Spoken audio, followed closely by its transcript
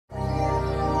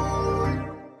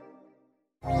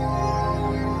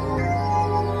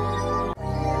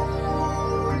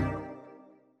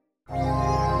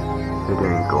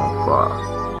going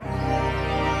far.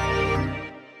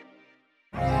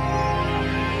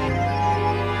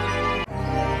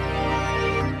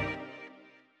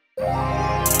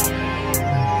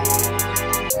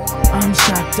 I'm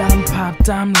shocked, I'm popped,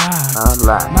 I'm live.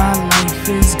 My life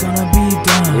is gonna be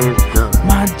done.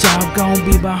 My job gon'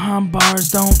 be behind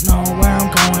bars. Don't know where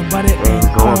I'm going, but it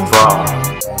ain't going far.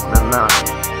 Nah,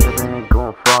 it ain't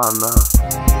going far, no.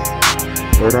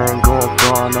 It ain't going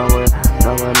far, no, it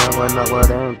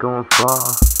ain't going far.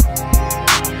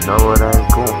 No, it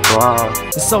ain't going far.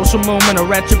 The social movement, a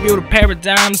retributive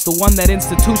paradigms, the one that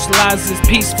institutionalizes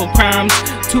peaceful crimes.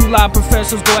 Two law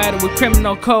professionals go at it with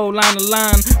criminal code, line to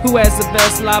line. Who has the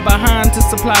best lie behind to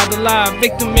supply the lie?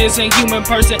 Victim is a human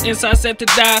person inside set to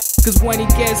die. Cause when he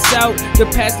gets out, the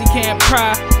past he can't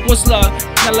pry. What's love?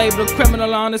 Now label a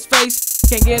criminal on his face.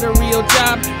 Can't get a real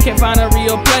job, can't find a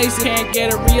real place. Can't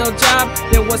get a real job,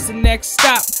 then what's the next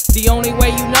stop? The only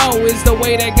way you know is the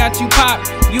way that got you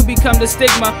popped. You become the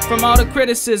stigma from all the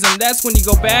criticism. That's when you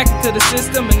go back into the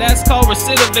system, and that's called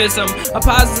recidivism. A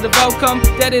positive outcome,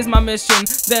 that is my mission.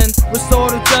 Then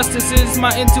restorative justice is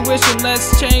my intuition.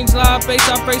 Let's change law based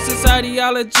off racist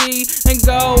ideology and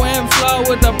go and flow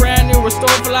with a brand new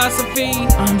restored philosophy.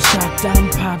 I'm shocked, I'm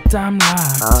popped, I'm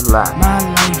live. My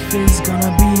life is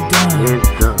gonna be done.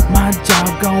 My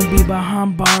job gon' be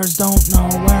behind bars. Don't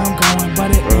know where I'm going, but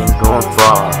it ain't going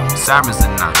far. Sirens at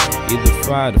night, either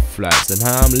fire the flights, and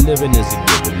how I'm living is a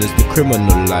given. It's the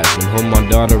criminal life, and home my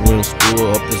daughter in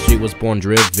school. Up the street was born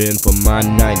driven for my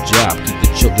night job. Keep the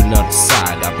children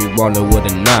outside. I be rolling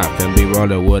with a knife and be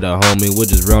rolling with a homie. We're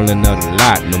just rolling out a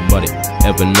lot. Nobody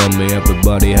ever know me.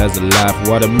 Everybody has a life.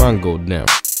 Why the mine go down?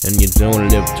 And you don't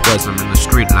live twice. I'm in the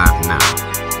street life now.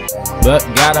 But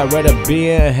God, I'd rather be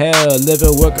in hell, live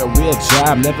and work a real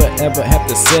job, never ever have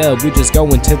to sell. We just go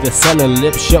into the cell and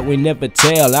lip shut, we never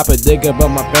tell. I been thinking about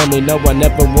my family, no, I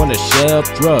never wanna shelf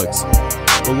drugs.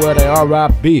 But where they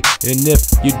R.I.P. And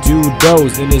if you do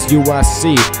those, then it's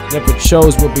UIC. Never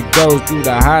chose what we go through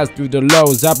the highs, through the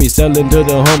lows. I be selling to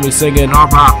the homies singing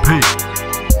R.I.P.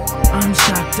 I'm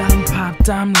shocked, I'm popped,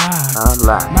 I'm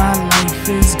live. My life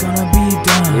is gonna be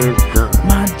done.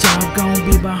 My job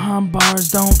gon' be behind bars.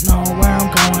 Don't know where I'm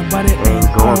going, but it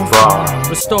ain't going far.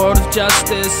 Restorative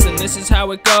justice, and this is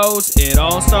how it goes. It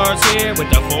all starts here with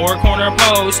the four-corner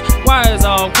post. Why is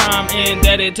all crime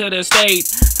indebted to the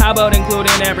state? How about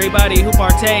including everybody who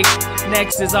partake?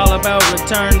 Next is all about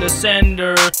return to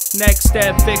sender. Next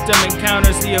step, victim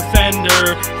encounters the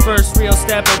offender. First real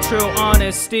step of true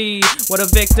honesty. What a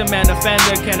victim and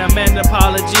offender can amend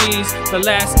apologies. The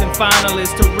last and final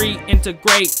is to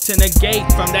reintegrate, to negate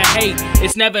from the hate.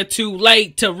 It's never too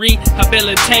late to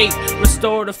rehabilitate.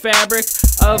 Restore the fabric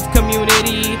of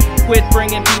community. Quit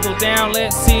bringing people down,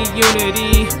 let's see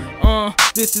unity.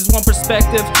 This is one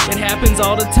perspective, it happens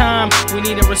all the time. We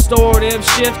need a restorative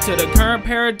shift to the current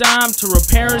paradigm. To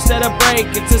repair instead of break,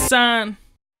 it's a sign.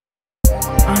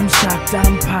 I'm shocked,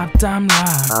 I'm popped, I'm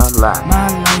live. My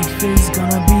life is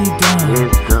gonna be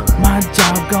done. My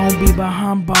job gon' be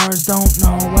behind bars. Don't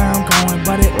know where I'm going,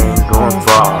 but it ain't going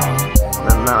far.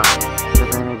 Nah,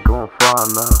 it ain't going far,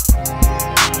 no.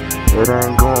 It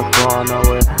ain't going far, no,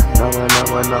 it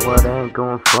ain't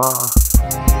going far.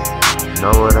 No,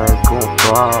 it ain't going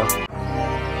far.